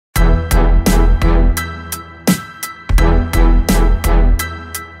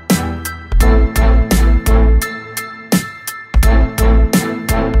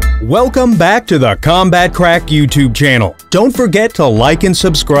Welcome back to the Combat Crack YouTube channel. Don't forget to like and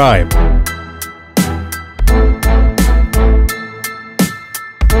subscribe.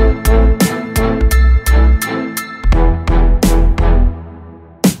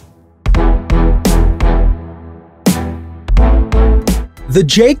 The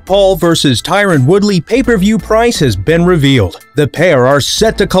Jake Paul vs. Tyron Woodley pay-per-view price has been revealed. The pair are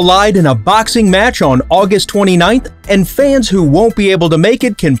set to collide in a boxing match on August 29th, and fans who won't be able to make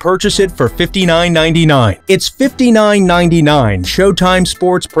it can purchase it for $59.99. It's $59.99, Showtime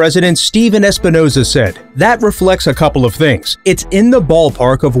Sports president Steven Espinoza said. That reflects a couple of things. It's in the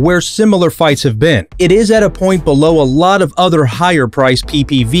ballpark of where similar fights have been. It is at a point below a lot of other higher-priced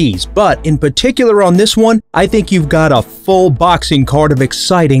PPVs, but in particular on this one, I think you've got a full boxing card of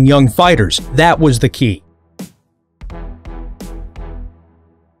exciting young fighters. That was the key.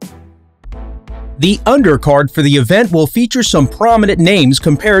 The undercard for the event will feature some prominent names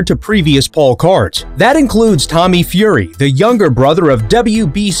compared to previous Paul cards. That includes Tommy Fury, the younger brother of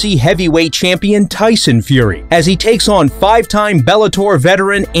WBC heavyweight champion Tyson Fury, as he takes on five-time Bellator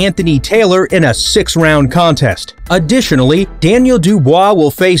veteran Anthony Taylor in a 6-round contest. Additionally, Daniel Dubois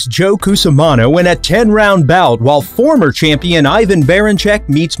will face Joe Cusimano in a 10-round bout, while former champion Ivan Baranchyk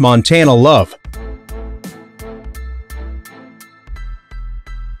meets Montana Love.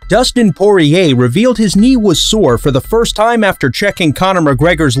 Dustin Poirier revealed his knee was sore for the first time after checking Conor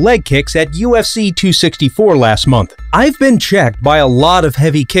McGregor's leg kicks at UFC 264 last month. I've been checked by a lot of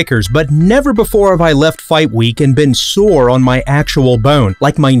heavy kickers, but never before have I left fight week and been sore on my actual bone,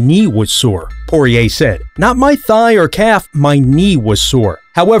 like my knee was sore, Poirier said. Not my thigh or calf, my knee was sore.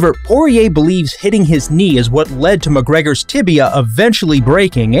 However, Poirier believes hitting his knee is what led to McGregor's tibia eventually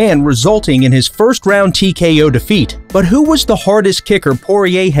breaking and resulting in his first-round TKO defeat. But who was the hardest kicker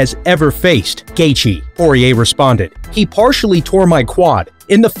Poirier has ever faced? Gaethje, Poirier responded. He partially tore my quad.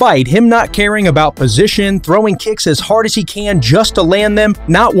 In the fight, him not caring about position, throwing kicks as hard as he can just to land them,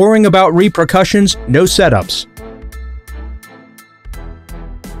 not worrying about repercussions, no setups.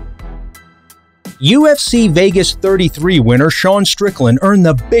 UFC Vegas 33 winner Sean Strickland earned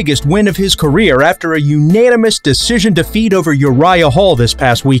the biggest win of his career after a unanimous decision defeat over Uriah Hall this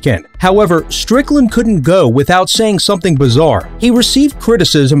past weekend. However, Strickland couldn't go without saying something bizarre. He received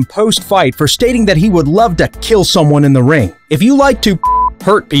criticism post-fight for stating that he would love to kill someone in the ring. If you like to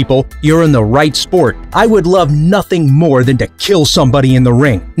hurt people, you're in the right sport. I would love nothing more than to kill somebody in the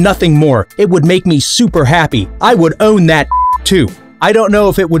ring. Nothing more. It would make me super happy. I would own that too. I don't know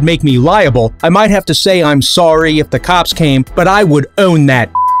if it would make me liable. I might have to say I'm sorry if the cops came, but I would own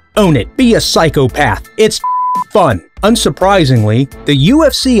that. Own it. Be a psychopath. It's fun. Unsurprisingly, the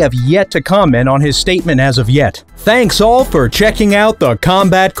UFC have yet to comment on his statement as of yet. Thanks all for checking out the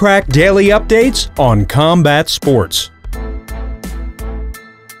Combat Crack Daily Updates on Combat Sports.